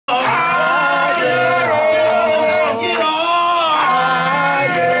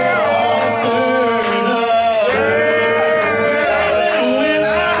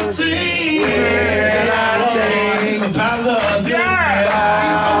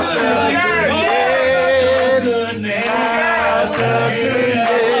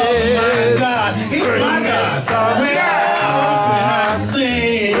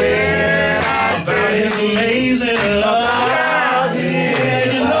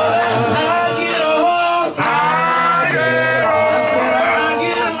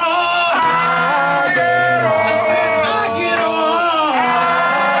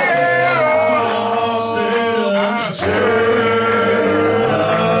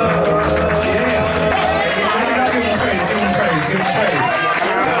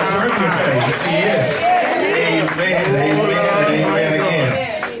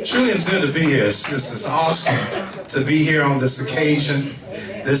It's awesome to be here on this occasion.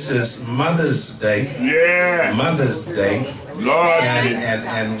 This is Mother's Day. Yeah. Mother's Day. Lord.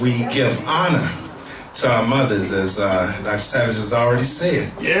 And we give honor to our mothers, as Dr. Savage has already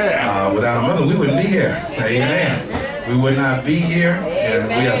said. Yeah. Without a mother, we wouldn't be here. Amen. We would not be here, and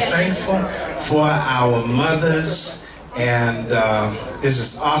we are thankful for our mothers. And it's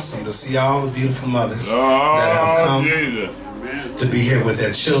just awesome to see all the beautiful mothers that have come to be here with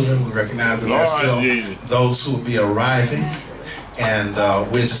their children. We recognize that there's still those who will be arriving. And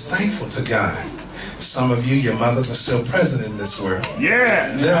we're just thankful to God. Some of you, your mothers are still present in this world.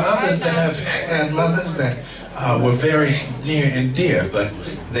 Yeah. And there are others that have had mothers that were very near and dear, but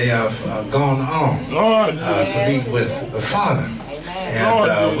they have gone on to be with the Father.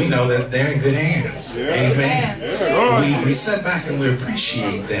 And we know that they're in good hands. Amen. We sit back and we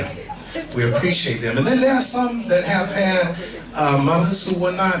appreciate them. We appreciate them. And then there are some that have had mothers who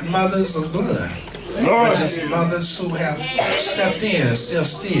were not mothers of blood. But just mothers who have stepped in and still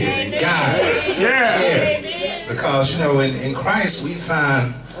steered and guided and cared. Because, you know, in Christ we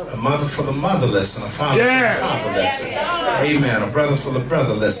find a mother for the motherless and a father for the fatherless. Amen. A brother for the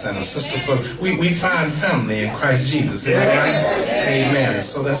brotherless and a sister for we find family in Christ Jesus. Isn't that right? Amen.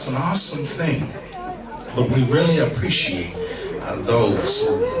 So that's an awesome thing. But we really appreciate those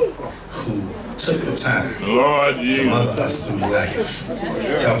who took the time to mother us through life,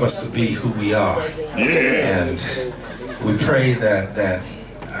 help us to be who we are. And we pray that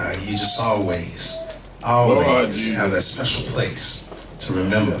you just always have that special place to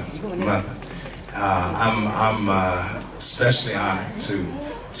remember mother. I'm especially honored to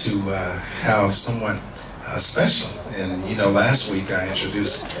have someone special. And you know, last week I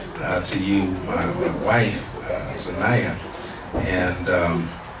introduced to you my wife, Zanaya, and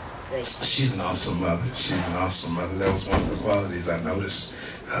she's an awesome mother. She's an awesome mother. That was one of the qualities I noticed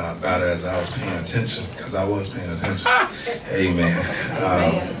about her as I was paying attention, because I was paying attention. Amen.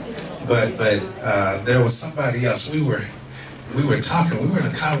 But there was somebody else. We were talking. We were in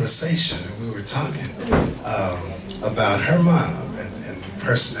a conversation, and we were talking about her mom and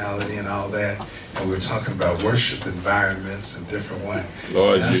personality and all that. And we were talking about worship environments and different ones.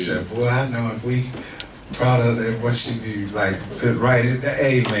 And I said, boy, I know if we brought her there, what she'd be like, fit right in the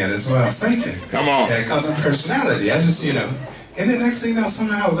amen. That's what I was thinking. Come on. And because of personality, I just, you know. And then next thing you know,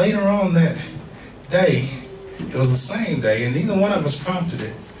 somehow later on that day, it was the same day, and neither one of us prompted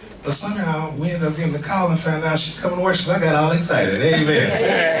it. But somehow we ended up getting the call and found out she's coming to worship. I got all excited.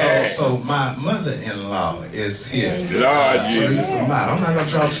 Amen. So my mother-in-law is here. Teresa Mott. I'm not going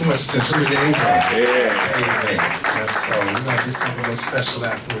to draw too much attention to the amen. Amen. And so we're going to do something a little special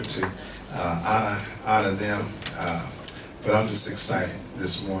afterward to honor them. But I'm just excited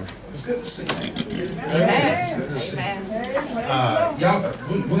this morning. It's good to see you. It's good to see you. Y'all,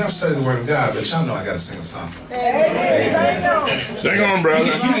 we're going to study the Word of God, but y'all know I got to sing a song. Amen. Sing on, brother.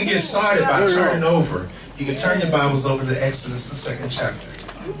 You can get started by turning over. You can turn your Bibles over to Exodus, the 2nd chapter.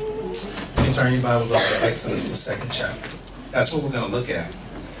 You can turn your Bibles over to Exodus, the 2nd chapter. That's what we're going to look at.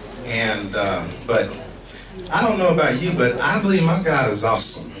 And, but I don't know about you, but I believe my God is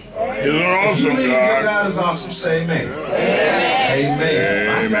awesome. He's an awesome If you believe God. your God is awesome, say amen. Amen.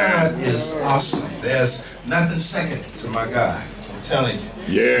 My God is awesome. There's nothing second to my God. I'm telling you.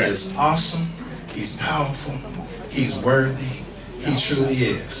 He is awesome. He's powerful. He's worthy. He truly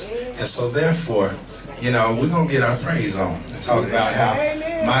is. And so therefore, you know, we're going to get our praise on and talk about how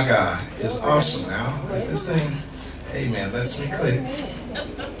my God is awesome. Now, if this thing, amen, lets me click.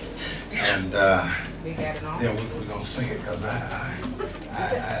 And then we're going to sing it, because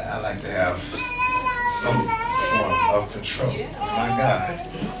I like to have some form of control. My God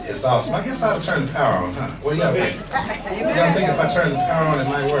is awesome. I guess I ought to turn the power on, huh? What do y'all think? Y'all think if I turn the power on, it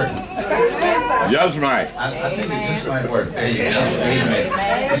might work? Just might. I think it just might work. There you go. Amen.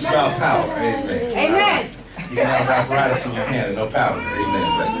 It's about power. Amen. Amen. You can have apparatus in your hand and no power. Amen.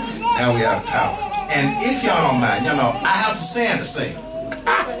 But now we have power. And if y'all don't mind, y'all know I have to stand to sing.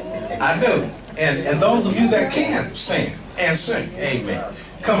 I do. And those of you that can stand and sing, amen.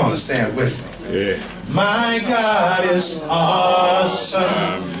 Come on and stand with me. My God is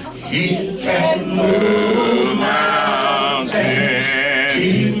awesome. He can move mountains.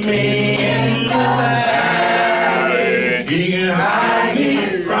 Keep me in the valley. He can hide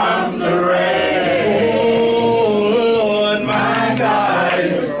me from the rain. Oh Lord, my God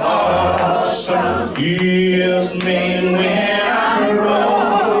is awesome. He heals me when I'm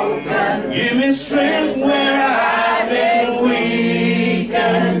broken. Give me strength where I've been weak,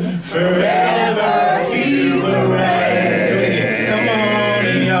 and forever He will reign. Come on,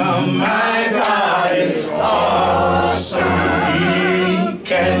 y'all. My God is awesome.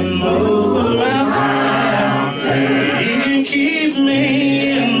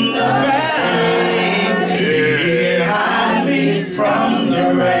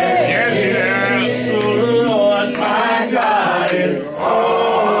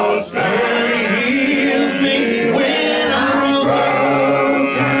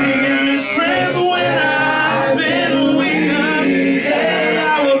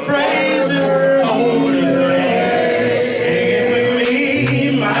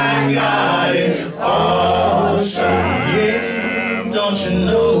 you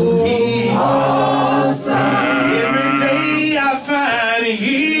know He's awesome? Every day I find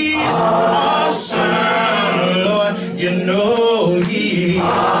He's awesome. Lord, you know He's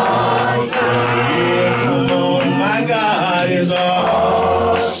awesome. Yeah, come on, my God is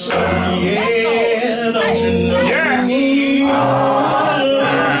awesome. Yeah, don't you know He's awesome?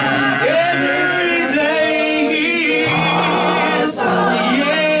 Every day He's awesome.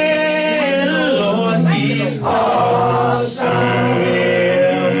 Yeah, Lord, He's awesome.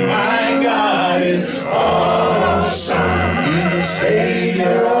 Yeah, my God is awesome. He's the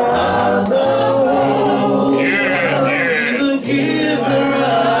Savior of the world. He's the giver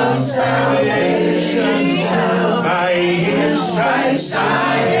of salvation. By His stripes I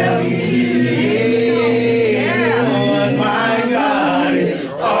am healed. Lord, my God is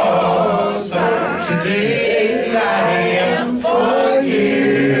awesome. Today I am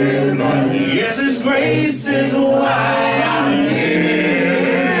forgiven. Yes, His grace is why I'm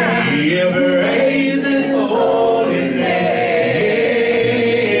here. He praise His holy name.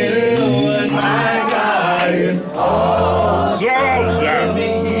 Lord, my God is awesome. Let me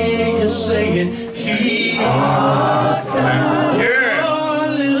hear you say it. He's awesome. Oh, a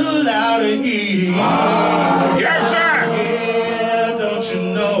little louder. He's awesome. Yes, sir. Yeah, don't you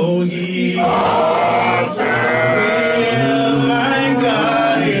know He's awesome? Well, my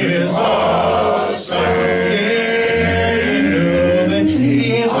God is awesome. Yeah, you know that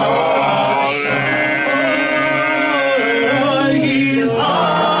He's awesome. Oh, Lord, He's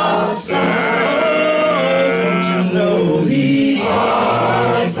awesome. Oh, don't you know He's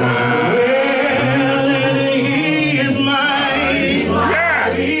awesome? Well, and He is mighty.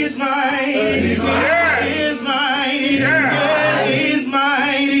 He's mighty. He's mighty. Yeah, He's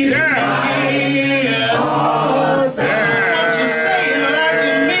mighty. He is awesome. Won't you say it like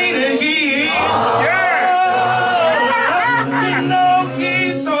you mean it? He is. Oh, you know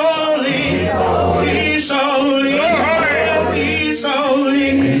He's holy. He's holy. He's holy.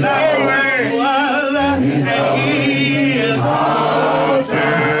 Like no other. And He is awesome.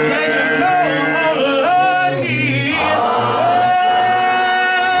 Yeah, you know, oh Lord, He is.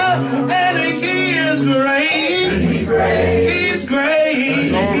 And He is great. He's great. He's great.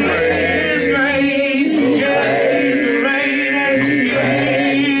 He's great. Yeah, He's great. And He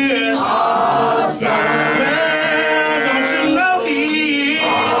is awesome. Well, don't you know He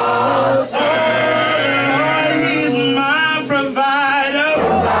is awesome? Lord, He's my provider.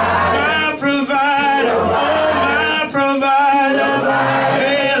 My provider. Oh, my provider.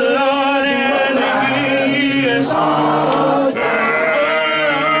 Hey, Lord, and He is awesome. Oh,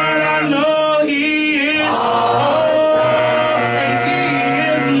 Lord, I know He is awesome. And He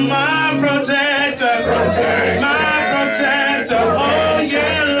is my protector. My protector. Oh,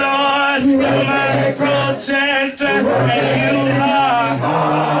 yeah, Lord, you're my protector. And you are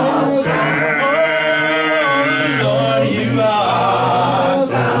awesome. Oh, Lord, you are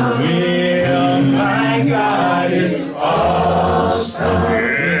awesome. Well, my God is awesome.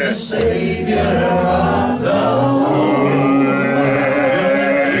 You're the Savior of the world. You're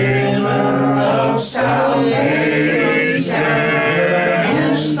the giver of salvation. By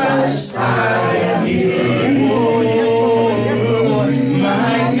His stripes I am healed.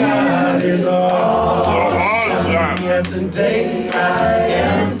 My God is awesome. Yeah, today I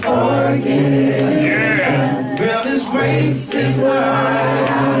am forgiven. Well, His grace is why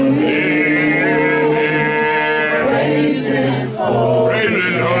I'm here. Praise His holy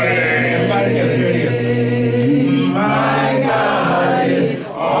name. Everybody together, here it is. My God is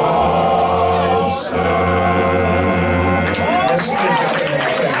awesome. Let's give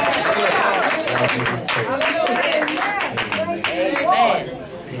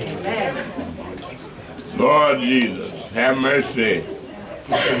Lord Jesus, have mercy.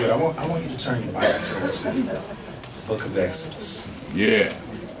 I want you to turn your Bibles over to the book of Exodus. Yeah.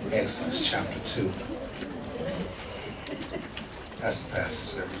 Exodus chapter 2. That's the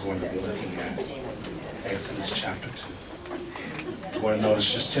passage that we're going to be looking at. Exodus chapter 2. We're going to notice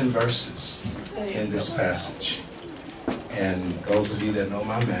just 10 verses in this passage. And those of you that know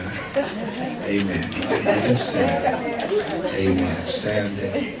my manner, amen. You can stand. Amen. Stand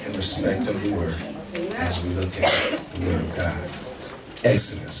in respect of the word as we look at the word of God.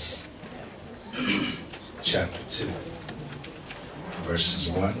 Exodus chapter 2, verses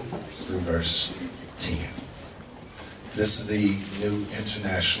 1 through verse 10. This is the New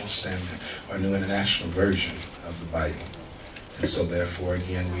International Standard, or New International Version of the Bible. And so therefore,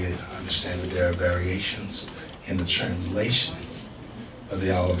 again, we understand that there are variations in the translations, but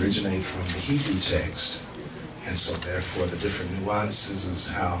they all originate from the Hebrew text. And so therefore, the different nuances is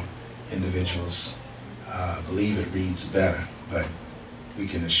how individuals believe it reads better. But we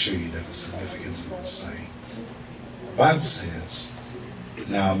can assure you that the significance is the same. The Bible says,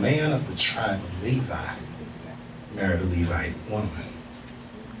 now a man of the tribe of Levi married a Levite woman,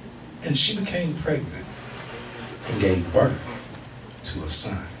 and she became pregnant and gave birth to a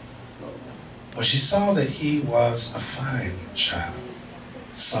son. When she saw that he was a fine child,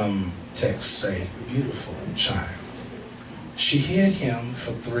 some texts say beautiful child, she hid him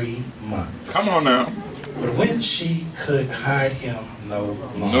for 3 months. Come on now. But when she could hide him no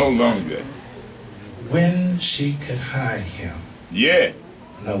longer. When she could hide him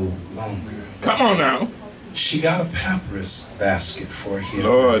no longer. Come on now. She got a papyrus basket for him.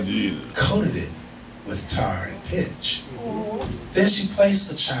 Lord Jesus. Coated it with tar and pitch. Then she placed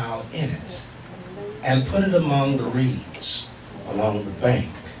the child in it and put it among the reeds along the bank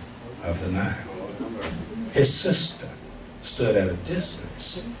of the Nile. His sister stood at a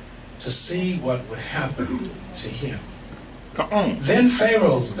distance to see what would happen to him. Come on. Then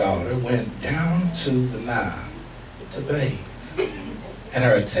Pharaoh's daughter went down to the Nile to bathe, and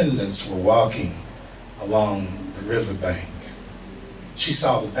her attendants were walking along the riverbank. She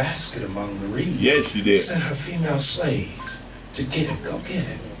saw the basket among the reeds. Yes, she did. Sent her female slave to get it. Go get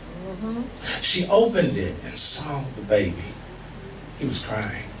it. She opened it and saw the baby. He was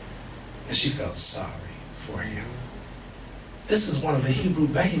crying, and she felt sorry for him. This is one of the Hebrew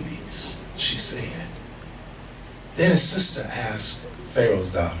babies, she said. Then his sister asked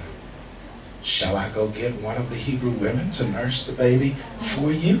Pharaoh's daughter, shall I go get one of the Hebrew women to nurse the baby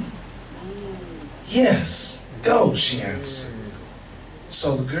for you? Yes, go, she answered.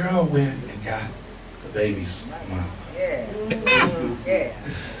 So the girl went and got the baby's mama. Yeah.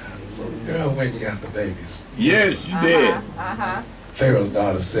 So the girl went and got the baby's mama. Yes, you did. Pharaoh's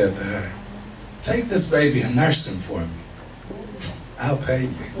daughter said to her, take this baby and nurse him for me. I'll pay you.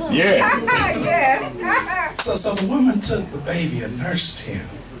 Yeah. Yes. So the woman took the baby and nursed him.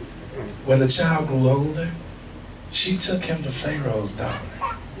 When the child grew older, she took him to Pharaoh's daughter,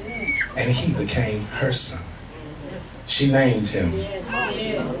 and he became her son. She named him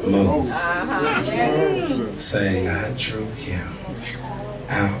Moses, saying, I drew him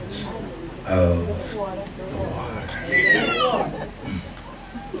out of the water.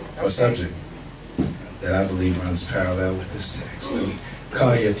 Our subject that I believe runs parallel with this text. Let me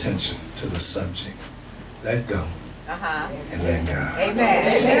call your attention to the subject. Let go and let God. Amen.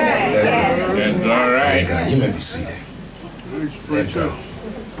 That's all right. Let God. You may be seated. Let go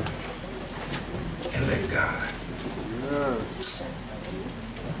and let God.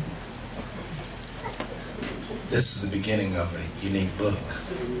 This is the beginning of a unique book.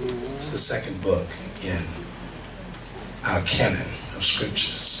 It's the second book in our canon of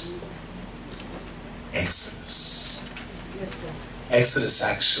scriptures. Exodus. Exodus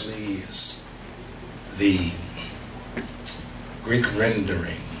actually is the Greek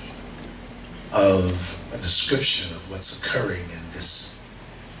rendering of a description of what's occurring in this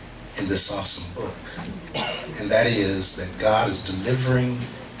awesome book. And that is that God is delivering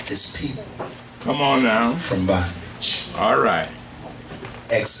his people. Come on now. From bondage. All right.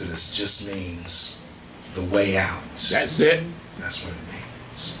 Exodus just means the way out. That's it. That's what it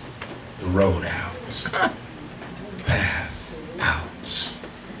means. The road out. The path out.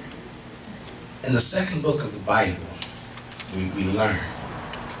 In the second book of the Bible, we learn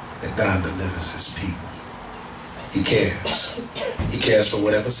that God delivers his people. He cares. He cares for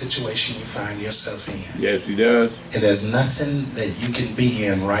whatever situation you find yourself in. Yes, he does. And there's nothing that you can be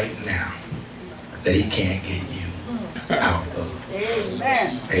in right now that he can't get you out of.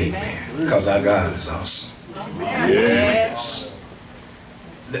 Amen. Amen. Because our God is awesome. Yes.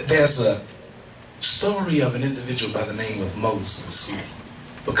 There's a story of an individual by the name of Moses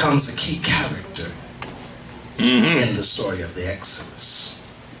who becomes a key character in the story of the Exodus.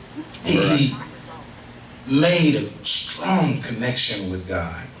 He made a strong connection with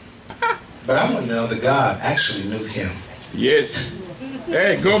God. But I want you to know that God actually knew him. Yes.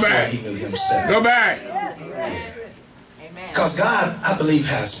 Hey, go back. He knew himself. Go back. Because God, I believe,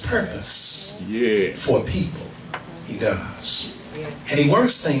 has purpose for people. He does. And he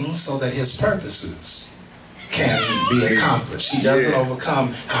works things so that his purposes can be accomplished. He doesn't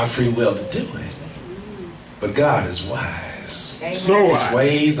overcome our free will to do it. But God is wise. So his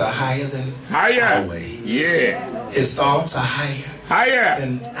ways are higher than our ways. Yeah. His thoughts are higher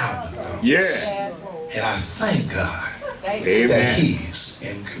than our thoughts. Yeah. And I thank God Amen. that he's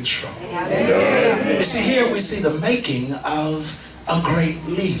in control. You see, here we see the making of a great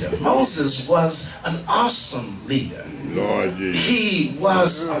leader. Moses was an awesome leader. Lord Jesus. He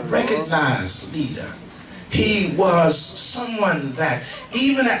was a recognized leader. He was someone that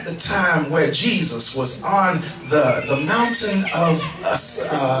even at the time where Jesus was on the mountain of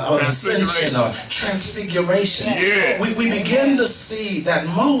ascension or transfiguration, we begin to see that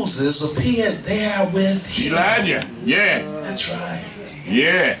Moses appeared there with him. Elijah. Yeah. That's right.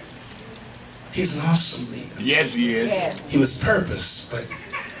 Yeah. He's an awesome leader. Yes, he is. Yes. He was purposed, but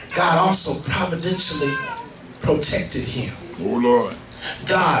God also providentially protected him. Oh, Lord.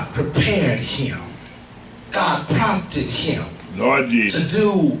 God prepared him. God prompted him Lord Jesus. to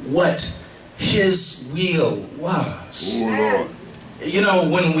do what his will was. Oh, Lord. You know,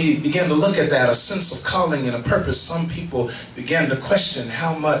 when we begin to look at that, a sense of calling and a purpose, some people begin to question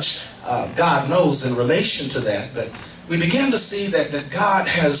how much God knows in relation to that. But we begin to see that God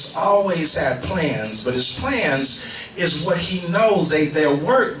has always had plans, but his plans is what he knows. They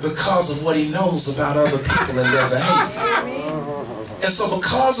work because of what he knows about other people and their behavior. And so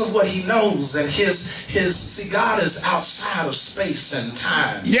because of what he knows and see, God is outside of space and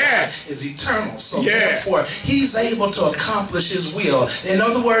time. Yeah. God is eternal. So therefore, he's able to accomplish his will. In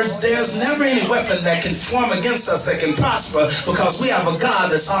other words, there's never any weapon that can form against us that can prosper, because we have a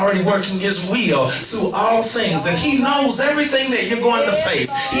God that's already working his will through all things. And he knows everything that you're going to face.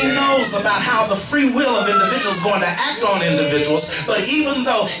 He knows about how the free will of individuals is going to act on individuals. But even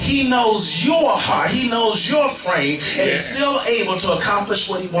though he knows your heart, he knows your frame, and he's still able to accomplish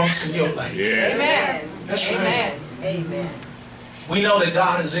what he wants in your life. Yeah. Amen. That's Amen. right. Amen. We know that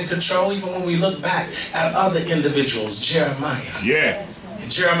God is in control even when we look back at other individuals. Jeremiah. Yeah. In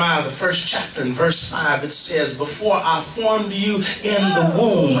Jeremiah, the 1st chapter, in verse 5, it says, "Before I formed you in the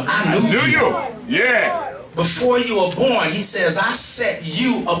womb, I knew you." Yeah. Before you were born, he says, I set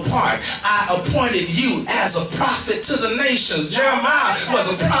you apart. I appointed you as a prophet to the nations. Jeremiah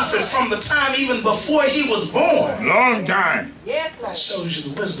was a prophet from the time even before he was born. Long time. Yes, That Lord. shows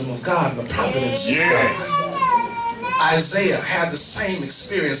you the wisdom of God and the providence of Yeah. God. Isaiah had the same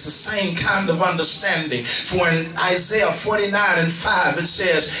experience, the same kind of understanding. For in Isaiah 49:5 it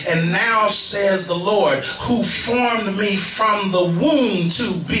says, "And now says the Lord, who formed me from the womb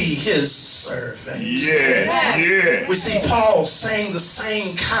to be his servant." Yeah. Yeah. We see Paul saying the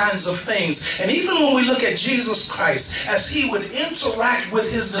same kinds of things. And even when we look at Jesus Christ, as he would interact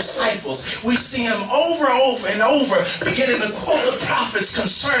with his disciples, we see him over and over beginning to quote the prophets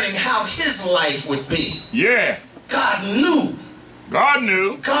concerning how his life would be. Yeah. God knew. God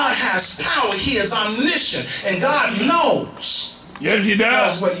knew. God has power. He is omniscient. And God knows. Yes, he He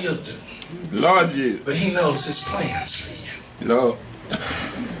knows does. what he'll do. Lord Jesus. But he knows his plans for you. Lord.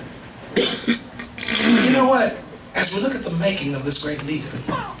 You know what? As we look at the making of this great leader,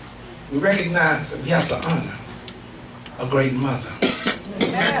 we recognize that we have to honor a great mother.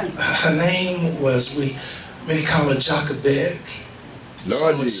 Her name was, many call her Jochebed. Lord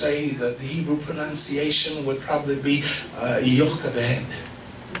Some would Jesus. say that the Hebrew pronunciation would probably be Jochebed.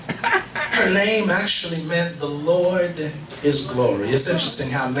 Her name actually meant the Lord is glory. It's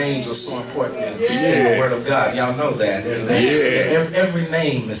interesting how names are so important in the Word of God. Y'all know that. Every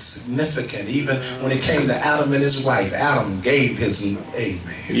name is significant. Even when it came to Adam and his wife, Adam gave his amen.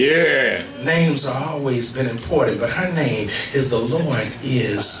 Yeah. Names have always been important, but her name is the Lord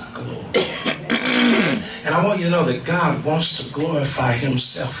is glory. And I want you to know that God wants to glorify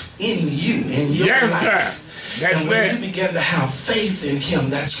himself in you, in your life. Sir. That's And when it. you begin to have faith in him,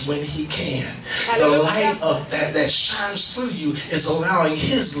 that's when he can. Hallelujah. The light of that shines through you is allowing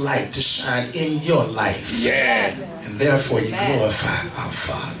his light to shine in your life. Yeah. And therefore you Amen. glorify our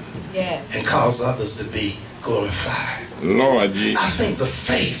Father Yes. and cause others to be glorified. Lord Jesus. I think the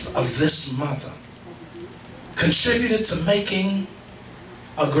faith of this mother contributed to making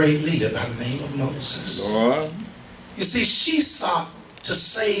a great leader by the name of Moses. Lord. You see, she sought to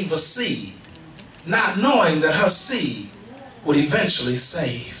save a seed, not knowing that her seed would eventually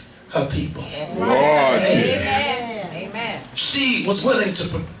save her people. Yes, Lord. Amen. Amen. She was willing to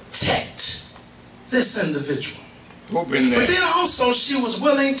protect this individual. Open But there. then also she was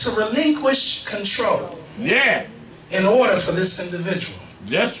willing to relinquish control Yeah. in order for this individual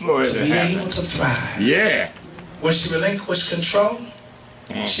Just for it to to be able happen. to thrive. Yeah. When she relinquished control,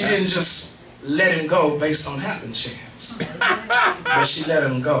 she didn't just let him go based on happen chance, but she let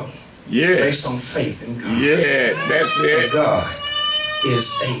him go Yeah. based on faith in God. Yeah. That's That it. God is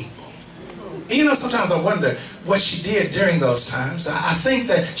able. And you know, sometimes I wonder what she did during those times. I think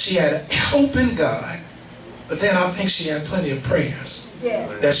that she had hope in God, but then I think she had plenty of prayers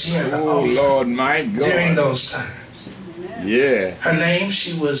that she had to Oh, offer Lord, my during God. those times. Yeah. Her name,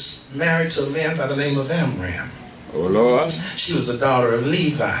 she was married to a man by the name of Amram. Oh, Lord. She was the daughter of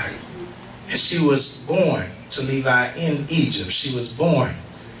Levi, and she was born to Levi in Egypt. She was born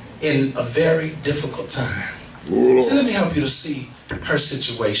in a very difficult time. Ooh. So let me help you to see her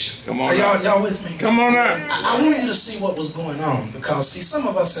situation. Come on. Are y'all with me? Come on up. I want you to see what was going on, because see, some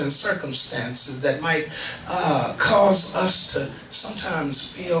of us are in circumstances that might cause us to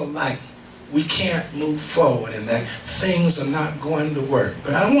sometimes feel like we can't move forward and that things are not going to work.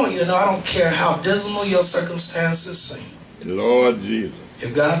 But I want you to know, I don't care how dismal your circumstances seem. Lord Jesus.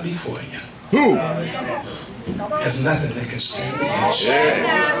 If God be for you, Who? there's nothing that can stand against you.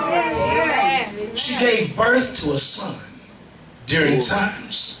 Yeah. She gave birth to a son during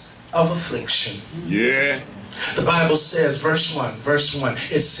times of affliction. Yeah. The Bible says, verse 1,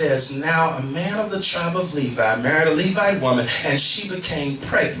 it says, now a man of the tribe of Levi married a Levite woman, and she became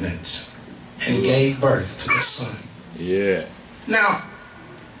pregnant and gave birth to a son. Yeah. Now,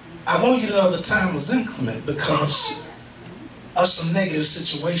 I want you to know the time was inclement because of some negative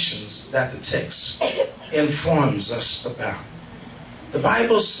situations that the text informs us about. The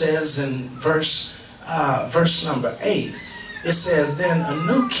Bible says in verse number 8, it says, then a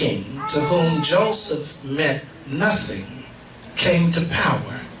new king, to whom Joseph meant nothing, came to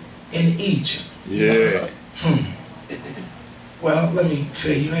power in Egypt. Yeah. Well, let me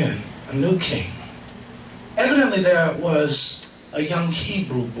fill you in. A new king. Evidently there was a young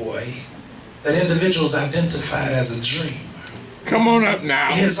Hebrew boy that individuals identified as a dreamer. Come on up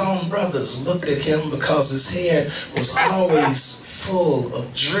now. His own brothers looked at him because his head was always full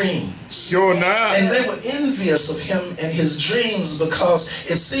of dreams. Sure enough. And they were envious of him and his dreams, because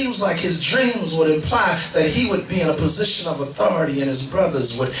it seems like his dreams would imply that he would be in a position of authority and his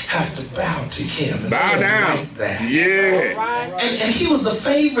brothers would have to bow to him. And Bow down. like that. Yeah. And he was the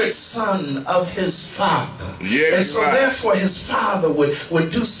favorite son of his father. Yes, and so right. therefore his father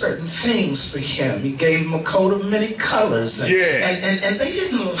would do certain things for him. He gave him a coat of many colors. And, Yeah. and they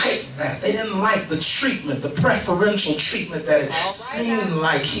didn't like that. They didn't like the treatment, the preferential treatment that it seemed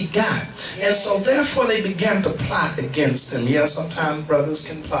like he got. And so therefore they began to plot against him. Yes, sometimes brothers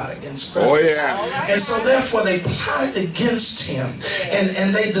can plot against brothers. Oh, yeah. And so therefore they plotted against him.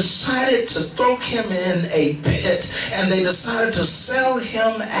 And they decided to throw him in a pit. And they decided to sell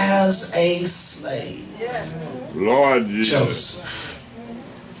him as a slave. Lord Jesus. Joseph.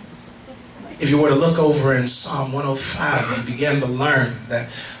 If you were to look over in Psalm 105, you begin to learn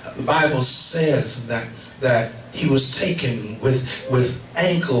that the Bible says that he was taken with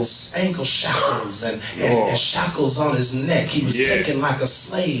ankle shackles and shackles on his neck. He was taken like a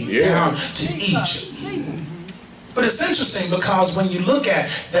slave down to Egypt. But it's interesting because when you look at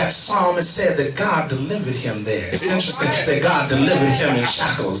that psalm, it said that God delivered him there. It's interesting that God delivered him in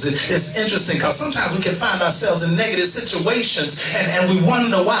shackles. It's interesting because sometimes we can find ourselves in negative situations and we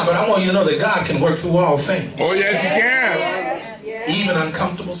wonder why. But I want you to know that God can work through all things. Oh, yes, He can. Even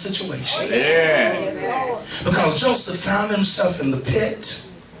uncomfortable situations. Yeah. Because Joseph found himself in the pit.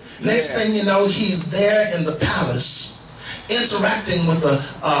 Next thing you know, he's there in the palace, interacting with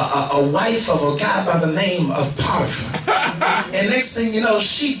a wife of a guy by the name of Potiphar. And next thing you know,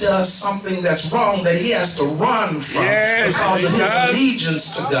 she does something that's wrong that he has to run from because of his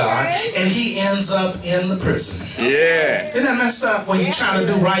allegiance to God, and he ends up in the prison. Yeah. Isn't that messed up when you're trying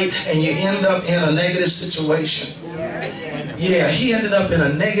to do right and you end up in a negative situation? Yeah, he ended up in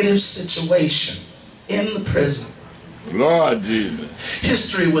a negative situation in the prison. Lord Jesus.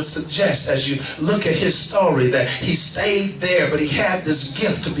 History would suggest, as you look at his story, that he stayed there, but he had this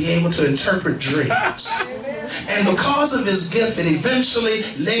gift to be able to interpret dreams. And because of his gift, it eventually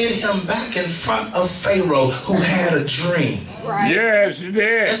led him back in front of Pharaoh, who had a dream. Yes, he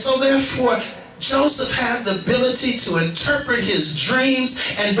did. And so therefore, Joseph had the ability to interpret his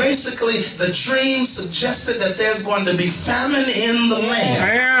dreams, and basically the dream suggested that there's going to be famine in the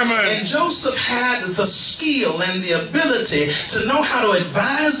land. And Joseph had the skill and the ability to know how to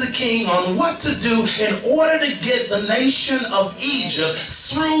advise the king on what to do in order to get the nation of Egypt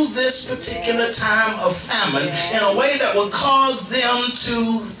through this particular time of famine in a way that would cause them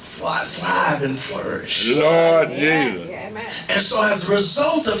to thrive and flourish. Lord Jesus. And so as a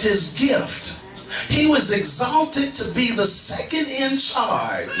result of his gift, he was exalted to be the second in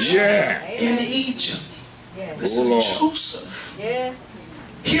charge in Egypt. This is Joseph.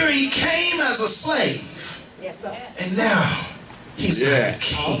 Here he came as a slave. And now he's like a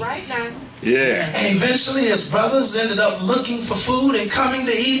king. And eventually his brothers ended up looking for food and coming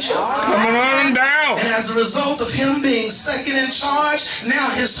to Egypt. Coming on down. And as a result of him being second in charge, now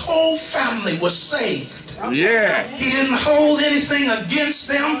his whole family was saved. Yeah. He didn't hold anything against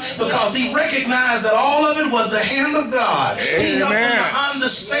them because he recognized that all of it was the hand of God. He helped them to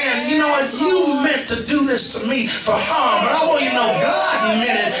understand, you know what, you meant to do this to me for harm, but I want you to know God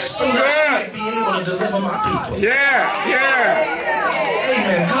meant it so that I might be able to deliver my people. Yeah.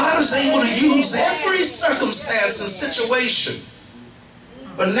 Amen. God God is able to use every circumstance and situation.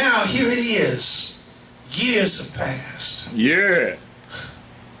 But now here it is. Years have passed. Yeah.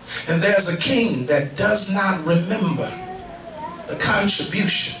 And there's a king that does not remember the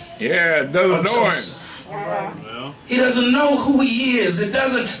contribution. Yeah, doesn't know him. He doesn't know who he is. It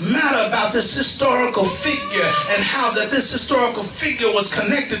doesn't matter about this historical figure and how that this historical figure was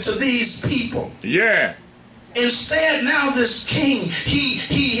connected to these people. Yeah. Instead, now this king,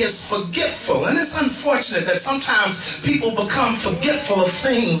 he is forgetful. And it's unfortunate that sometimes people become forgetful of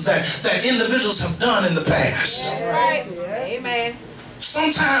things that individuals have done in the past. That's right. Amen.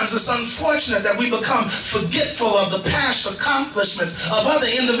 Sometimes it's unfortunate that we become forgetful of the past accomplishments of other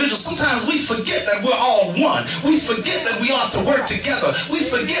individuals. Sometimes we forget that we're all one. We forget that we ought to work together. We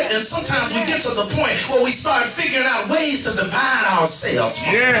forget, and sometimes we get to the point where we start figuring out ways to divide ourselves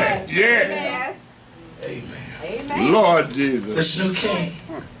from Yeah, people. yeah. Amen. Amen. Lord Jesus.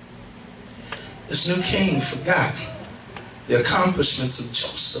 This new king forgot the accomplishments of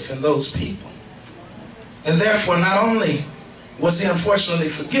Joseph and those people. And therefore, not only was he unfortunately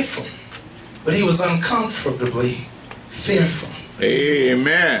forgetful, but he was uncomfortably fearful.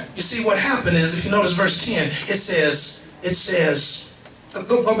 Amen. You see, what happened is, if you notice verse 10, it says,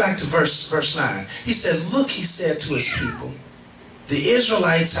 go back to verse 9. He says, look, he said to his people, the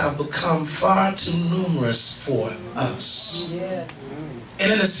Israelites have become far too numerous for us. Yes.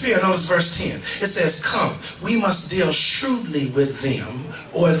 And in the spirit, notice verse 10. It says, come, we must deal shrewdly with them,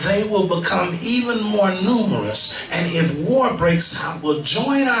 or they will become even more numerous. And if war breaks out, we'll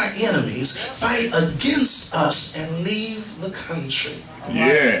join our enemies, fight against us, and leave the country.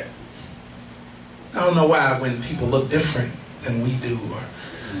 Yeah. I don't know why when people look different than we do, or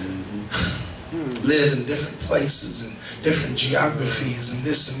live in different places and different geographies and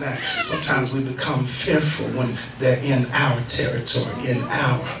this and that, sometimes we become fearful when they're in our territory, in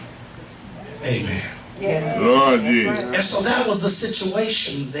our, amen. Yes. Lord Jesus. And so that was the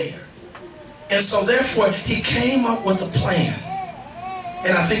situation there. And so therefore he came up with a plan.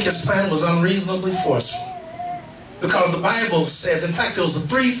 And I think his plan was unreasonably forceful. Because the Bible says, in fact, it was a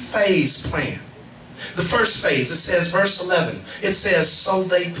three-phase plan. The first phase, it says, verse 11, it says, so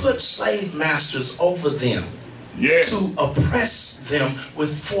they put slave masters over them, Yeah. to oppress them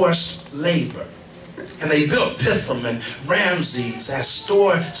with forced labor. And they built Pithom and Ramses as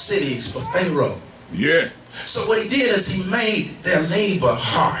store cities for Pharaoh. Yeah. So what he did is he made their labor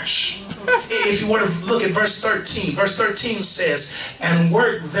harsh. If you want to look at verse 13 says, and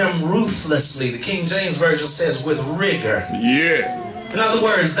work them ruthlessly. The King James Version says with rigor. Yeah. In other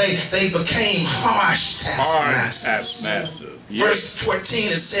words, they became harsh taskmasters. Yeah. Verse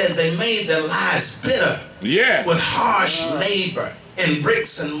 14, it says they made their lives bitter. Yeah. With harsh labor in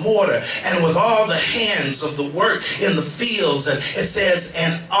bricks and mortar, and with all the hands of the work in the fields. And it says,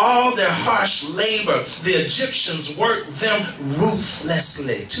 and all their harsh labor, the Egyptians worked them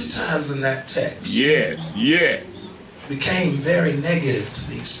ruthlessly. 2 times in that text. Yes. Yeah. Became very negative to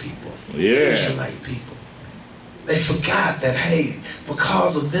these people. Yeah. The Israelite people. They forgot that, hey,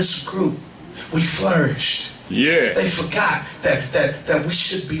 because of this group, we flourished. Yeah. They forgot that we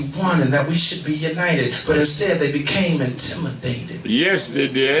should be one and that we should be united. But instead they became intimidated. Yes, they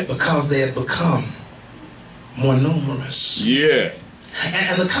did. Because they had become more numerous. Yeah.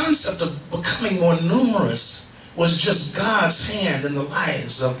 And the concept of becoming more numerous was just God's hand in the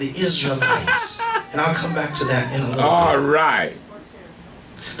lives of the Israelites. And I'll come back to that in a little All bit. right.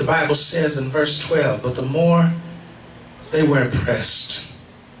 The Bible says in verse 12, but the more they were impressed,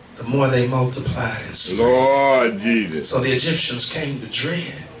 the more they multiplied and spread. Lord Jesus. So the Egyptians came to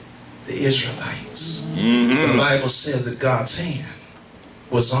dread the Israelites. Mm-hmm. But the Bible says that God's hand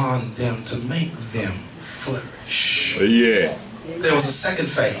was on them to make them flourish. Yeah. There was a second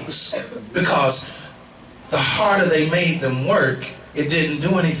phase, because the harder they made them work, it didn't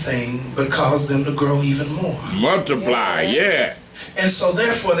do anything but cause them to grow even more. Multiply. Yeah. And so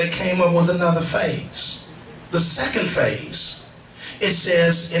therefore they came up with another phase. The second phase, it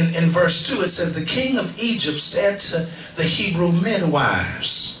says in verse 2, it says, the king of Egypt said to the Hebrew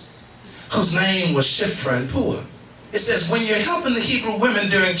midwives, whose name was Shiphrah and Puah. It says, when you're helping the Hebrew women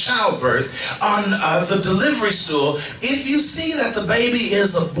during childbirth on the delivery stool, if you see that the baby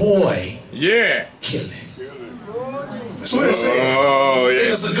is a boy, Yeah. kill him. That's what it says. Oh, yeah. If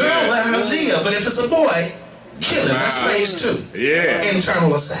it's a girl, let her live. But if it's a boy, kill him. That's phase 2. Yeah.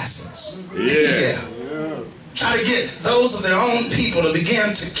 Internal assassins. Yeah. Try to get those of their own people to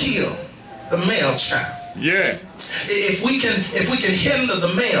begin to kill the male child. Yeah. If we can hinder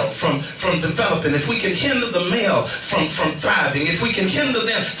the male from developing, if we can hinder the male from thriving, if we can hinder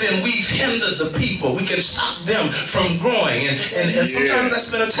them, then we've hindered the people. We can stop them from growing. And sometimes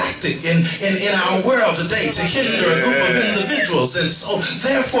that's been a tactic in our world today, to hinder a group of individuals. And so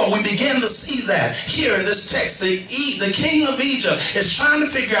therefore we begin to see that here in this text. The king of Egypt is trying to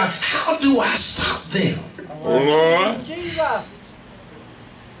figure out, how do I stop them? Oh Lord. Jesus.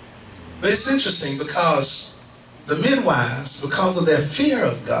 But it's interesting because the midwives, because of their fear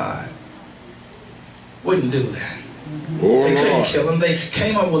of God, wouldn't do that. Oh, they couldn't Lord. kill him. They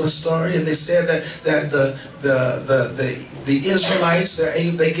came up with a story, and they said that the Israelites,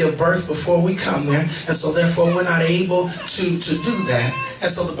 they give birth before we come there, and so therefore we're not able to do that. And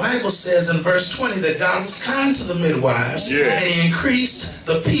so the Bible says in verse 20 that God was kind to the midwives, Yeah. and he increased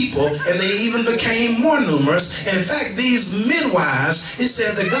the people, and they even became more numerous. And in fact, these midwives, it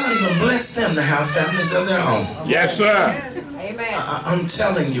says that God even blessed them to have families of their own. Yes, sir. Amen. I'm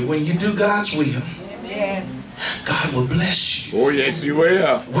telling you, when you do God's will, Yes. God will bless you. Oh, yes, you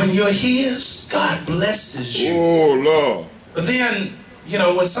will. When you're his, God blesses you. Oh, Lord. But then, you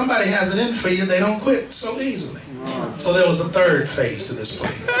know, when somebody has it in for you, they don't quit so easily. So there was a third phase to this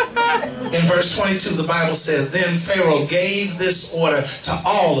plan. In verse 22, the Bible says, then Pharaoh gave this order to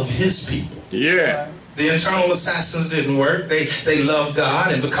all of his people. Yeah. The internal assassins didn't work. They love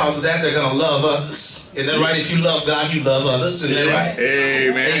God, and because of that, they're going to love others. Isn't that right? If you love God, you love others. Isn't that right?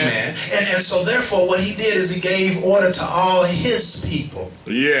 Amen. Amen. And so therefore, what he did is he gave order to all his people,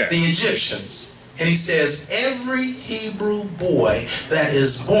 Yeah. the Egyptians. And he says, every Hebrew boy that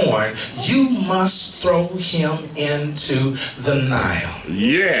is born, you must throw him into the Nile.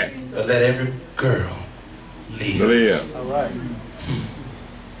 Yeah. But let every girl live. Live. All right.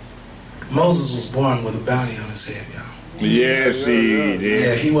 Moses was born with a bounty on his head, y'all. Yes, he Yeah,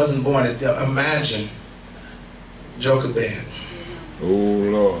 did. he wasn't born. Imagine Jochebed Oh,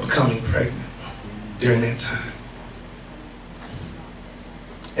 Lord. becoming pregnant during that time.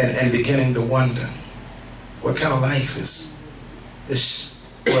 And beginning to wonder, what kind of life is this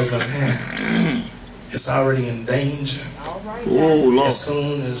boy going to have? It's already in danger. All right. Oh, Lord. As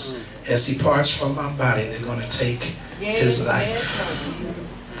soon as he parts from my body, they're going to take his life. Yes.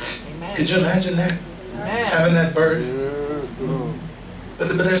 Amen. Could you imagine that? Amen. Having that burden?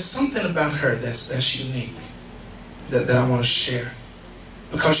 But there's something about her that's unique that I want to share.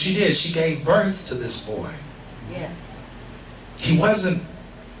 Because she gave birth to this boy. Yes.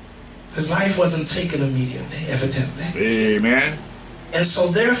 His life wasn't taken immediately, evidently. Amen. And so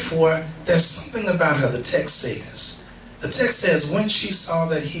therefore, there's something about her, the text says, when she saw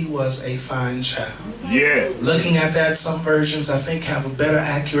that he was a fine child. Yeah. Looking at that, some versions, I think, have a better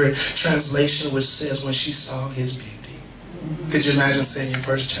accurate translation, which says when she saw his beauty. Could you imagine seeing your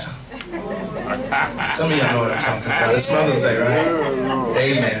first child? Some of y'all know what I'm talking about. It's Mother's Day, right?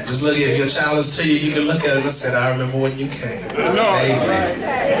 Amen. Just look at it. If your child is to you, you can look at it and say, I remember when you came. Amen.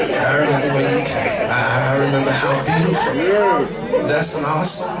 I remember when you came. I remember how beautiful. That's an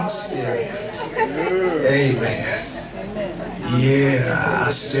awesome experience. Amen. Yeah,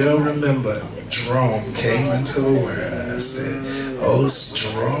 I still remember when Jerome came into the world. I said, oh,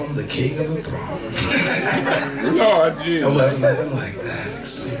 Jerome, the king of the throne. Lord It Jesus. wasn't nothing like that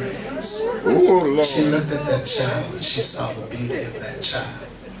experience. Oh, She Lord. looked at that child and she saw the beauty of that child.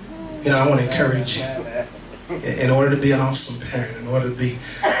 You know, I want to encourage you. In order to be an awesome parent, in order to be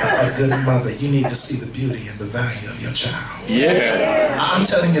a good mother, you need to see the beauty and the value of your child. Yeah. I'm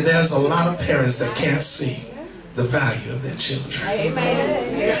telling you, there's a lot of parents that can't see the value of their children.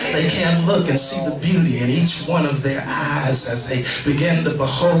 Amen. They can't look and see the beauty in each one of their eyes as they begin to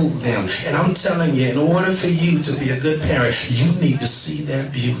behold them. And I'm telling you, in order for you to be a good parent, you need to see their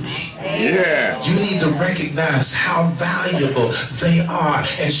beauty. Yeah. You need to recognize how valuable they are.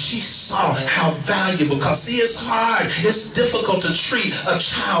 And she saw how valuable, because see, it's hard, it's difficult to treat a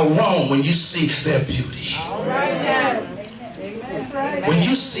child wrong when you see their beauty. All right now. That's right. When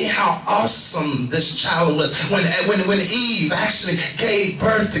you see how awesome this child was, when Eve actually gave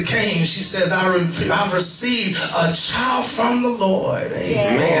birth to Cain, she says, I received a child from the Lord.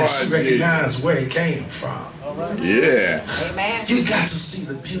 Amen. She recognized where he came from. Yeah. Amen. You got to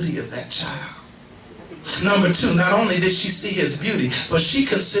see the beauty of that child. Number two, not only did she see his beauty, but she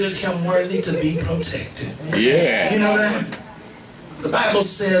considered him worthy to be protected. Yeah. You know that? The Bible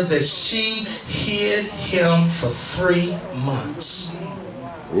says that she hid him for 3 months.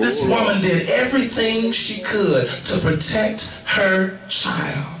 This woman did everything she could to protect her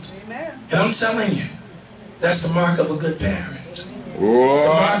child. And I'm telling you, that's the mark of a good parent. The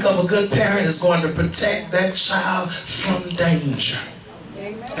mark of a good parent is going to protect that child from danger.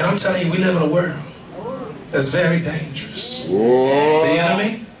 And I'm telling you, we live in a world that's very dangerous. Whoa. The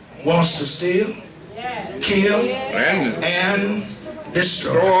enemy wants to steal, kill, and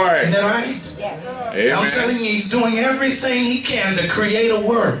destroy. Isn't that right? Yes. I'm telling you, he's doing everything he can to create a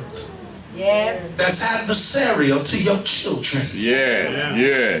world Yes. that's adversarial to your children. Yeah.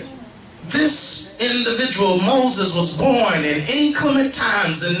 Yeah. This individual, Moses, was born in inclement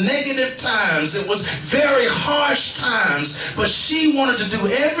times and negative times. It was very harsh times, but she wanted to do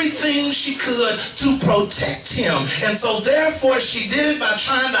everything she could to protect him. And so therefore she did it by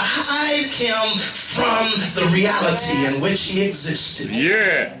trying to hide him from the reality in which he existed.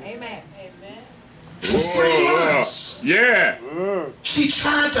 Yeah. Amen. For 3 months. Yeah. She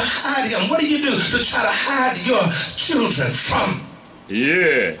tried to hide him. What do you do to try to hide your children from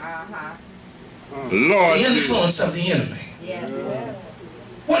Yeah. Lord. the influence of the enemy? Yes.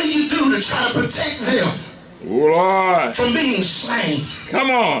 What do you do to try to protect them Lord. from being slain? Come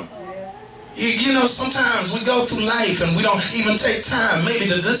on. You know, sometimes we go through life and we don't even take time maybe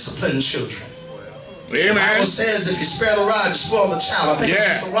to discipline children. The Bible Amen. says if you spare the rod, you spoil the child. I think Yeah.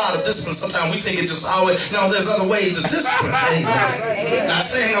 it's just a rod of discipline. Sometimes we think it just always, no, there's other ways to discipline. Amen. Not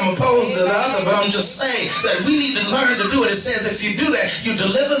saying I'm opposed to the other, but I'm just saying that we need to learn to do it. It says if you do that, you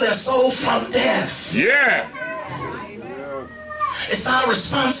deliver their soul from death. Yeah. It's our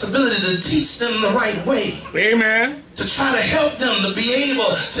responsibility to teach them the right way, Amen. to try to help them to be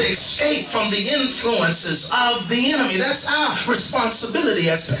able to escape from the influences of the enemy. That's our responsibility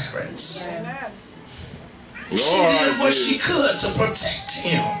as parents. She did what she could to protect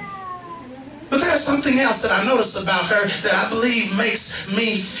him. But there's something else that I noticed about her that I believe makes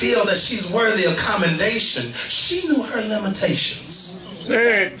me feel that she's worthy of commendation. She knew her limitations.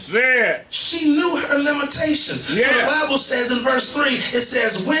 Say it. Say it. She knew her limitations. Yeah. For the Bible says in verse 3, it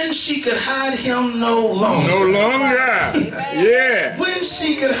says, when she could hide him no longer. No longer. Yeah. When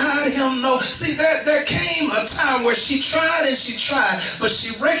she could hide him no. See, there came a time where she tried and she tried, but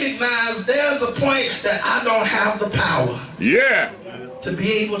she recognized there's a point that I don't have the power Yeah. to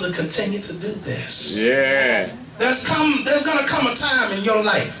be able to continue to do this. Yeah. There's going to come a time in your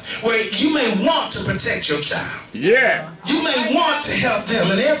life where you may want to protect your child. Yeah. You may want to help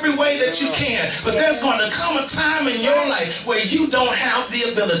them in every way that you can, but there's going to come a time in your life where you don't have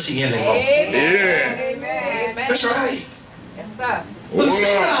the ability anymore. Yeah. Amen. That's right. Yes, sir. But the thing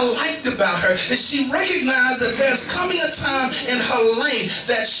that I liked about her is she recognized that there's coming a time in her life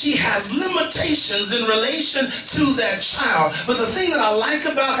that she has limitations in relation to that child. But the thing that I like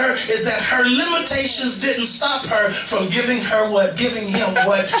about her is that her limitations didn't stop her from giving him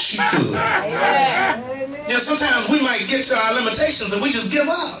what she could. Amen. You know, sometimes we might get to our limitations and we just give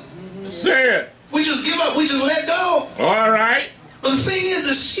up. Say it. We just give up. We just let go. All right. But the thing is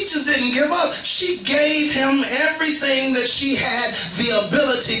that she just didn't give up. She gave him everything that she had the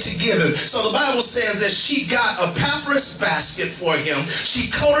ability to give him. So the Bible says that she got a papyrus basket for him.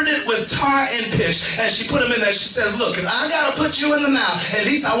 She coated it with tar and pitch, and she put him in there. She says, look, if I got to put you in the Nile, at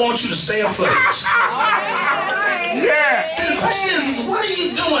least I want you to stay afloat. Yeah. See, the question is what are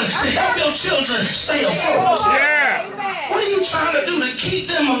you doing to help your children stay afloat? Yeah. What are you trying to do to keep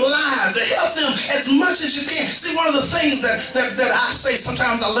them alive, to help them as much as you can? See, one of the things that I say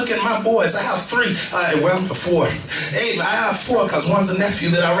sometimes, I look at my boys. I have 3, four. I have 4 because one's a nephew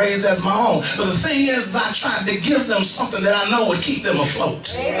that I raised as my own. But the thing is, I tried to give them something that I know would keep them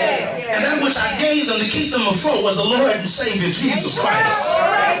afloat. Amen. And that which I gave them to keep them afloat was the Lord and Savior, Jesus Christ.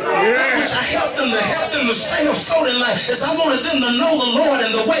 That which I helped them to stay afloat in life is I wanted them to know the Lord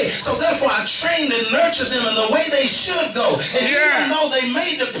and the way. So therefore, I trained and nurtured them in the way they should go. And even though they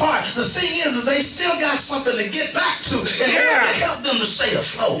may depart, the thing is they still got something to get back to in order to help them to stay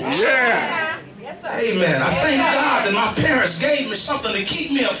afloat. Yeah. Amen. I thank God that my parents gave me something to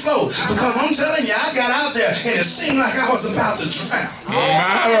keep me afloat, because I'm telling you, I got out there and it seemed like I was about to drown.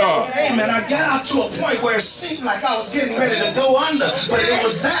 Amen. I got out to a point where it seemed like I was getting ready to go under, but it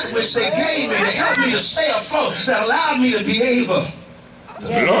was that which they gave me to help me to stay afloat that allowed me to be able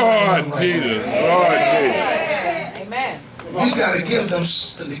to Lord Jesus. Lord Jesus. Amen. You got to give them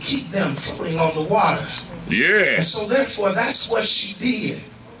something to keep them floating on the water. Yeah. And so therefore, that's what she did.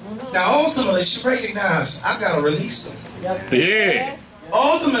 Now, ultimately, she recognized, I got to release them. Yeah.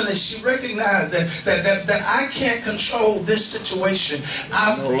 Ultimately, she recognized that I can't control this situation.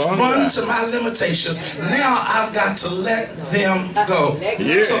 I've run to my limitations. Now I've got to let them go.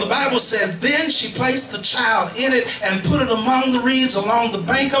 Yeah. So the Bible says, then she placed the child in it and put it among the reeds along the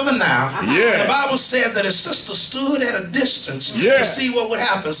bank of the Nile. Yeah. And the Bible says that his sister stood at a distance Yeah. to see what would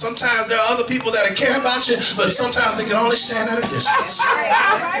happen. Sometimes there are other people that care about you, but sometimes they can only stand at a distance. That's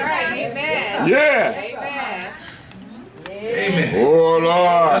right. Amen. Yeah. Amen. Amen. Oh,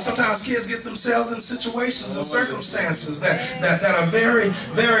 Lord. Sometimes kids get themselves in situations and circumstances that are very,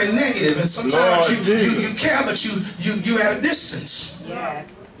 very negative. And sometimes you care, but you at a distance. Yes.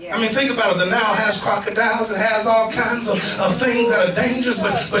 I mean, think about it. The Nile has crocodiles. It has all kinds of things that are dangerous,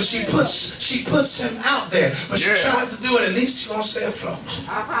 but she puts him out there. But she tries to do it. At least she's going to stay afloat.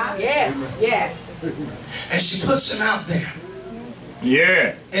 Yes. Yes. And she puts him out there.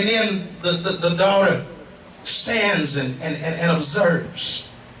 Yeah. And then the daughter stands and observes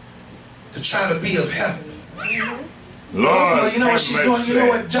to try to be of help. Lord, you know what she's doing? You know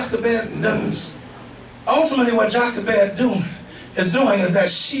what Jochebed does? Ultimately, what Jochebed is doing is that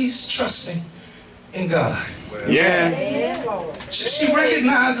she's trusting in God. Yeah. She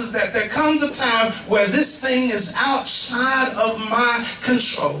recognizes that there comes a time where this thing is outside of my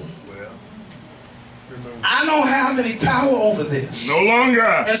control. I don't have any power over this. No longer.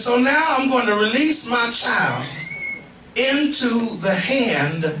 And so now I'm going to release my child into the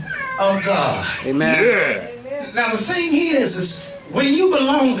hand of God. Amen. Yeah. Now the thing is when you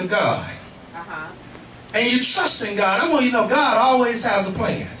belong to God, and you trust in God, I want you to know God always has a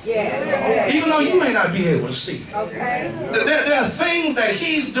plan. Yes. Even though you may not be able to see it. Okay. There are things that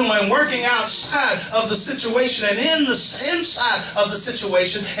He's doing, working outside of the situation and inside of the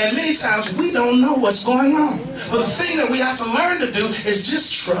situation, and many times we don't know what's going on. But the thing that we have to learn to do is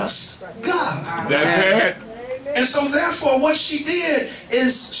just trust God. That's it. And so therefore what she did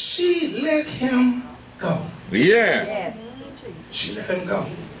is she let him go. Yeah. Yes. She let him go.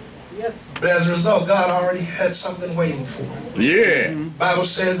 But as a result, God already had something waiting for him. Yeah. Bible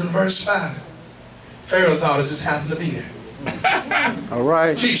says in verse 5, Pharaoh's daughter just happened to be there. All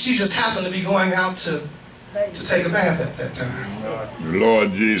right. She just happened to be going out to take a bath at that time.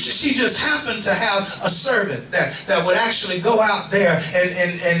 Lord Jesus. She just happened to have a servant that would actually go out there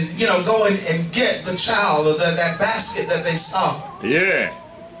and you know, go and get the child, or that basket that they saw. Yeah.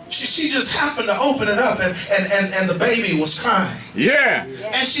 She just happened to open it up and the baby was crying. Yeah.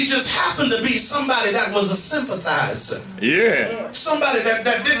 And she just happened to be somebody that was a sympathizer. Yeah. Somebody that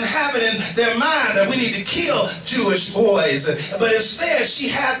didn't have it in their mind that we need to kill Jewish boys. But instead she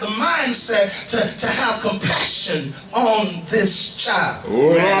had the mindset to have compassion on this child.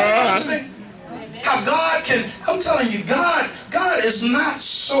 Oh, Interesting. How God can, I'm telling you, God is not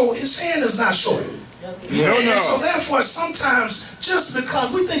so, His hand is not short. And so therefore sometimes just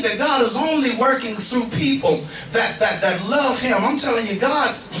because we think that God is only working through people that love Him, I'm telling you,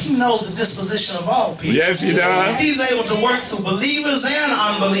 God, He knows the disposition of all people. Yes, He does. He's able to work through believers and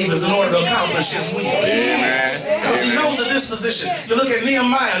unbelievers in order to accomplish His will. Because He knows the disposition. You look at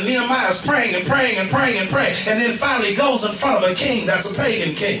Nehemiah. Nehemiah's praying and praying and praying and praying, and then finally goes in front of a king that's a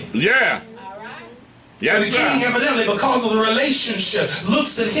pagan king. Yeah. Yes, the king evidently, because of the relationship,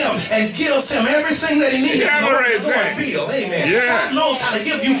 looks at him and gives him everything that he needs. Amen. Yeah. God knows how to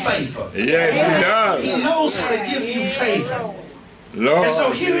give you favor. Yes, He does. He knows how to give you favor. Lord. And so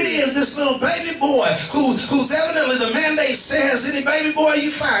here it is, this little baby boy who's evidently the mandate says, any baby boy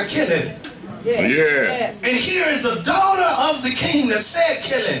you find, kill him. Yeah. And here is the daughter of the king that said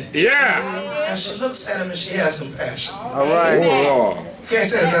kill him. Yeah. And she looks at him and she has compassion. All right. Oh, Lord. You can't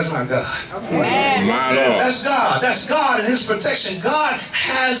say that that's not God. My Lord. That's God. That's God and His protection. God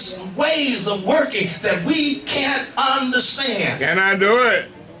has ways of working that we can't understand. Can I do it?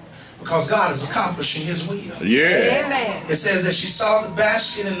 Because God is accomplishing His will. Yeah. It says that she saw the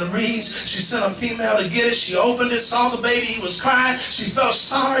basket in the reeds. She sent a female to get it. She opened it, saw the baby. He was crying. She felt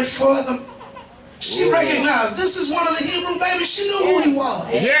sorry for them. She recognized this is one of the Hebrew babies. She knew who he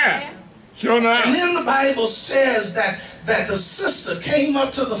was. Yeah. Sure enough. And then the Bible says that the sister came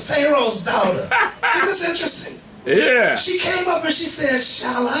up to the Pharaoh's daughter. Isn't this interesting? Yeah. She came up and she said,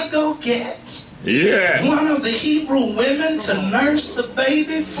 shall I go get one of the Hebrew women to nurse the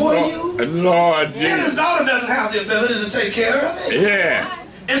baby for you? Lord And his Jesus. daughter doesn't have the ability to take care of it. Yeah.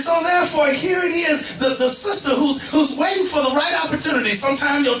 And so therefore, here it is, the sister who's waiting for the right opportunity.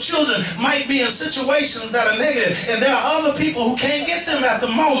 Sometimes your children might be in situations that are negative, and there are other people who can't get them at the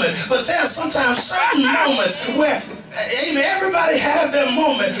moment. But there are sometimes certain moments where, amen, everybody has their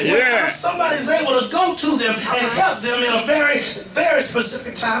moment where somebody's able to go to them and help them in a very, very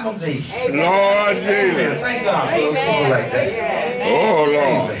specific time of need. Lord Amen. Jesus. Thank God for those people like that. Oh,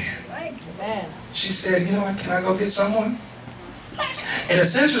 Lord. Amen. She said, you know what, can I go get someone? And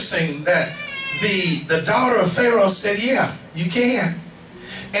it's interesting that the daughter of Pharaoh said, yeah, you can.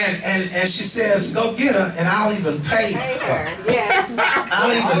 And she says, go get her and I'll even pay her. Yes.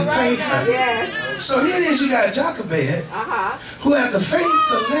 I'll even pay her. Yes. So here it is, you got Jochebed who had the faith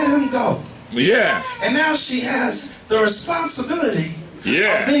to let him go. Yeah. And now she has the responsibility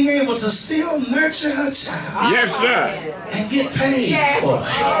Yeah. of being able to still nurture her child Yes, sir. and get paid for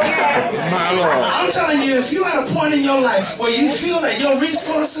it. My Lord. I'm telling you, if you're at a point in your life where you feel that your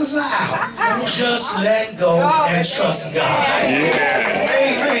resources are out, just let go and trust God. Yeah.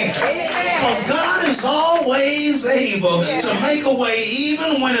 Amen. Because God is always able to make a way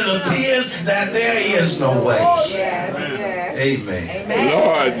even when it appears that there is no way. Amen.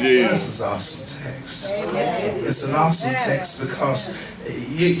 Lord Jesus. This is an awesome text. It's an awesome text because,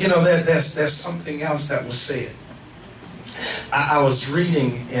 you know, there's something else that was said. I was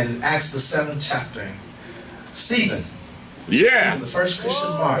reading in Acts the 7th chapter. Stephen, Yeah. the first Christian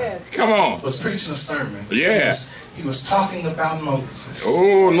martyr, Come on. was preaching a sermon. Yeah. He was talking about Moses.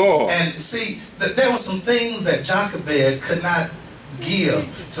 Oh, Lord. And see, there were some things that Jochebed could not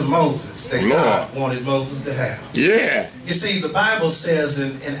give to Moses that God wanted Moses to have. Yeah. You see, the Bible says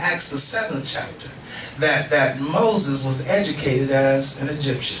in Acts the 7th chapter that Moses was educated as an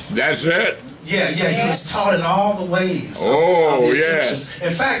Egyptian. That's it. Yeah, he was taught in all the ways of the Egyptians.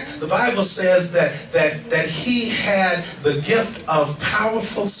 In fact, the Bible says that he had the gift of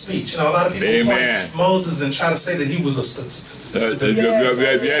powerful speach. You know, a lot of people point Moses and try to say that he was a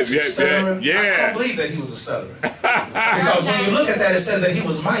stutterer. I don't believe that he was a stutterer. Because when you look at that, it says that he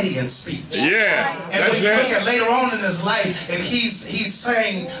was mighty in speech. Yeah. And when you look at later on in his life, and he's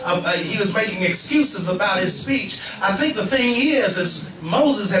saying he was making excuses about his speech, I think the thing is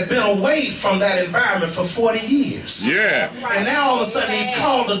Moses had been away from that environment for 40 years. Yeah. And now all of a sudden he's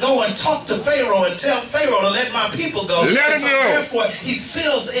called to go and talk to Pharaoh and tell Pharaoh to let my people go. Let him go. Therefore, he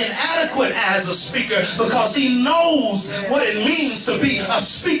feels inadequate as a speaker because he knows what it means to be a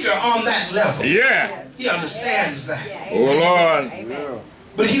speaker on that level. Yeah. He understands that. Oh, Lord.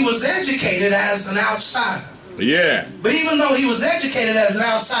 But he was educated as an outsider. Yeah. But even though he was educated as an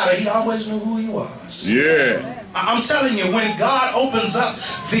outsider, he always knew who he was. Yeah. I'm telling you, when God opens up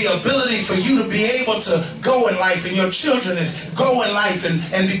the ability for you to be able to go in life and your children go in life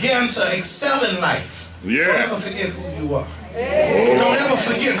and begin to excel in life, don't ever forget who you are. Don't ever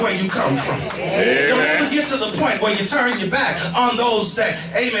forget where you come from. Don't ever get to the point where you turn your back on those that,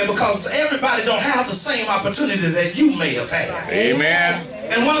 amen, because everybody don't have the same opportunity that you may have had. Amen.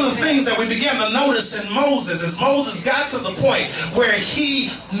 And one of the things that we began to notice in Moses is Moses got to the point where he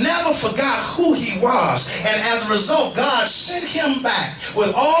never forgot who he was. And as a result, God sent him back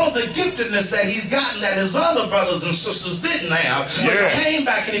with all of the giftedness that he's gotten that his other brothers and sisters didn't have. But he came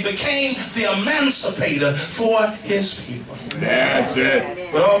back and he became the emancipator for his people. That's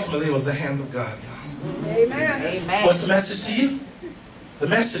it. But ultimately, it was the hand of God, y'all. Amen. What's the message to you? The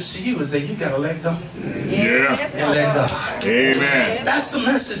message to you is that you got to let go. Yeah. And let God. Amen. That's the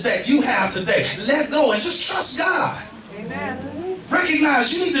message that you have today. Let go and just trust God. Amen.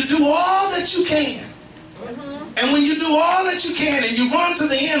 Recognize you need to do all that you can. And when you do all that you can and you run to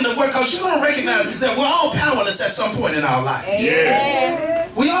the end of work, because you're going to recognize that we're all powerless at some point in our life. Yeah.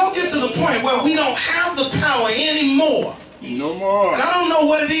 We all get to the point where we don't have the power anymore. No more. And I don't know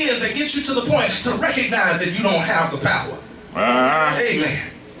what it is that gets you to the point to recognize that you don't have the power. Amen.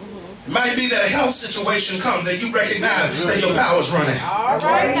 It might be that a health situation comes and you recognize that your power's running out.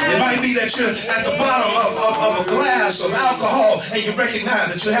 It might be that you're at the bottom of a glass of alcohol and you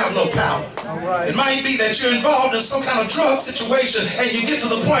recognize that you have no power. It might be that you're involved in some kind of drug situation and you get to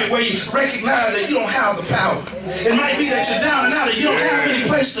the point where you recognize that you don't have the power. It might be that you're down and out and you don't have any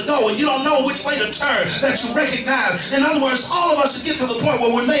place to go and you don't know which way to turn, that you recognize. In other words, all of us should get to the point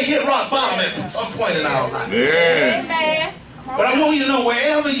where we may hit rock bottom at some point in our life. Yeah. Amen. But I want you to know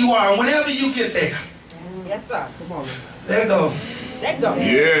wherever you are, whenever you get there, Yes, sir. Come on. let go. Let go.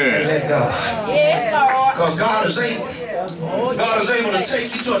 And Yeah. let go. Yes, Lord. Because God is able. God is able to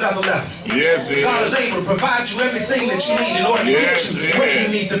take you to another level. Yes, God is able to provide you everything that you need in order to get you where you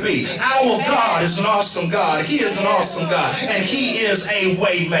need to be. Our God is an awesome God. He is an awesome God. And He is a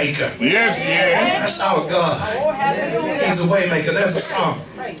way maker. Yes, yes. That's our God. Oh, hallelujah. He's a way maker. There's a song.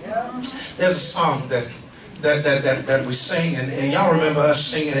 There's a song that we sing, and y'all remember us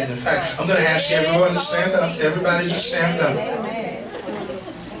singing it. In fact, I'm going to ask you everyone to stand up. Everybody just stand up.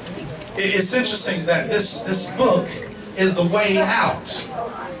 It's interesting that this book is the way out,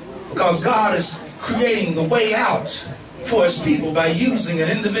 because God is creating the way out for His people by using an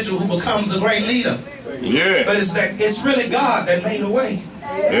individual who becomes a great leader. Yeah. But it's really God that made a way.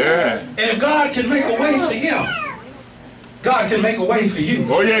 Yeah. And if God can make a way for him, God can make a way for you.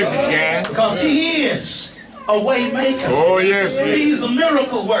 Oh, yes, He can. Because He is a way maker. Oh, yes, He is. He's a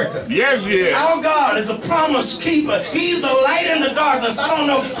miracle worker. Yes, He is. Our God is a promise keeper. He's the light in the darkness. I don't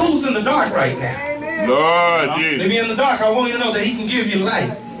know who's in the dark right now. Lord If Jesus. you're in the dark, I want you to know that He can give you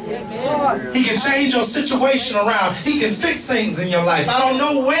light. He can change your situation around. He can fix things in your life. I don't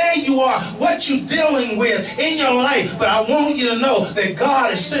know where you are, what you're dealing with in your life, but I want you to know that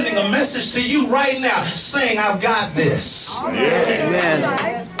God is sending a message to you right now saying, I've got this.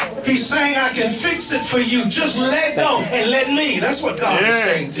 Amen. He's saying, I can fix it for you. Just let go and let me. That's what God is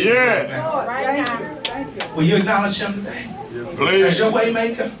saying to you right now. Right now. Will you acknowledge him today? Please. As your way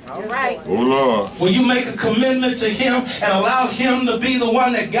maker? All right. Oh, Lord. Will you make a commitment to him and allow him to be the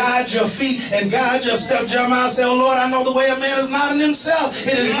one that guides your feet and guides your step? Jeremiah said, oh Lord, I know the way of man is not in himself.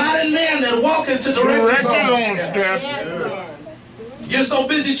 It is not in man that walketh to direct his own steps. You're so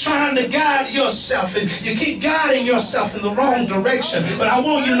busy trying to guide yourself, and you keep guiding yourself in the wrong direction. But I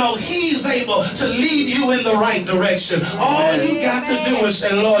want you to know he's able to lead you in the right direction. All you got to do is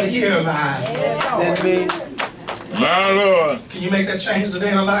say, Lord, here am I. Send me. My Lord. Can you make that change today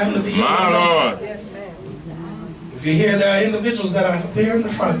and allow him to be your My Lord. If you hear there are individuals that are up here in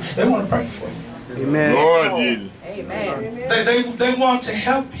the front, they want to pray for you. Amen. Lord Jesus. Amen. They want to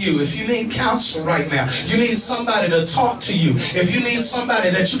help you. If you need counsel right now, you need somebody to talk to you. If you need somebody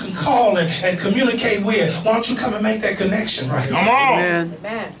that you can call and communicate with, why don't you come and make that connection right now? Come on. Amen.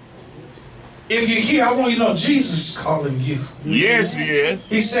 Amen. If you're here, I want you to know Jesus is calling you. Yes, he is.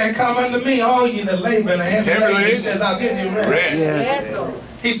 He said, come unto me, all you that labor and are heavy laden. He says, I'll give you rest. Yes, Lord.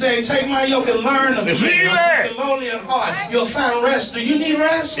 He said, take my yoke and learn of me. I'm lonely at heart. You'll find rest. Do you need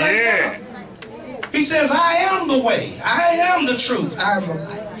rest right now? He says, I am the way. I am the truth. I am the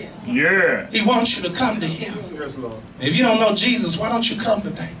light. Yeah. He wants you to come to him. Yes, Lord. If you don't know Jesus, why don't you come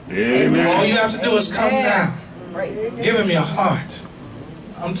today? Amen. All you have to do is come down. Praise Give him your heart.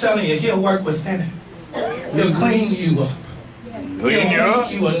 I'm telling you, he'll work within it. He'll clean you up. Clean you He'll up.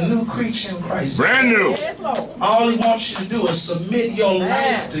 make you a new creature in Christ. Brand new. Yes, Lord. All he wants you to do is submit your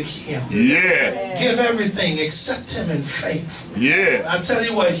life to him. Yeah. Give everything, accept him in faith. Yeah. I tell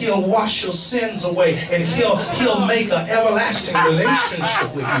you what, he'll wash your sins away and he'll make an everlasting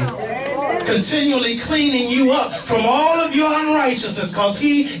relationship with you. Continually cleaning you up from all of your unrighteousness because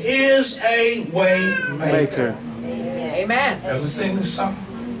he is a way maker. Amen. As we sing this song,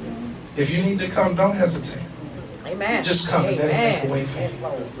 if you need to come, don't hesitate. Amen. Just come and let him make a way for Yes, you.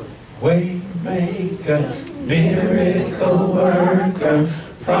 Lord. Way maker, miracle worker,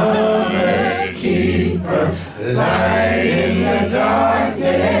 promise keeper, light in the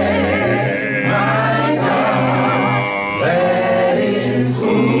darkness, my God, that is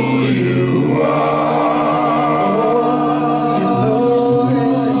who you are.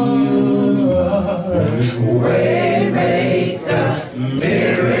 Way maker,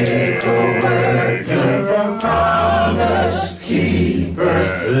 miracle worker, promise keeper,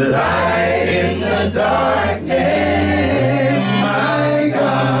 light in the darkness, my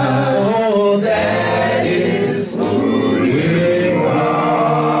God, oh, that is who you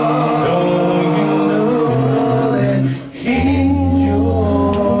are. Don't you know that he's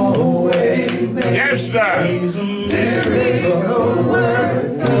your way maker? Yes, sir. He's a miracle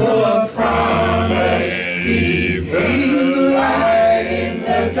worker, a promise keeper, he's a light in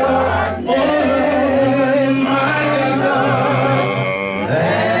the darkness, my God,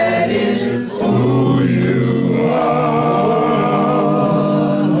 that is who you are.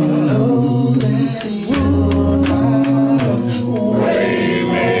 Know that you are way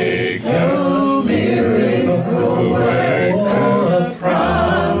maker, miracle worker,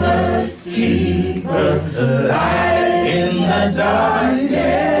 promise keeper, light in the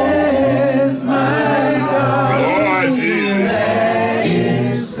darkness, my God, Lord Jesus. that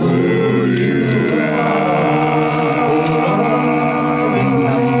is who you are. We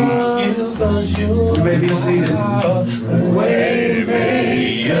thank you 'cause you may be seated.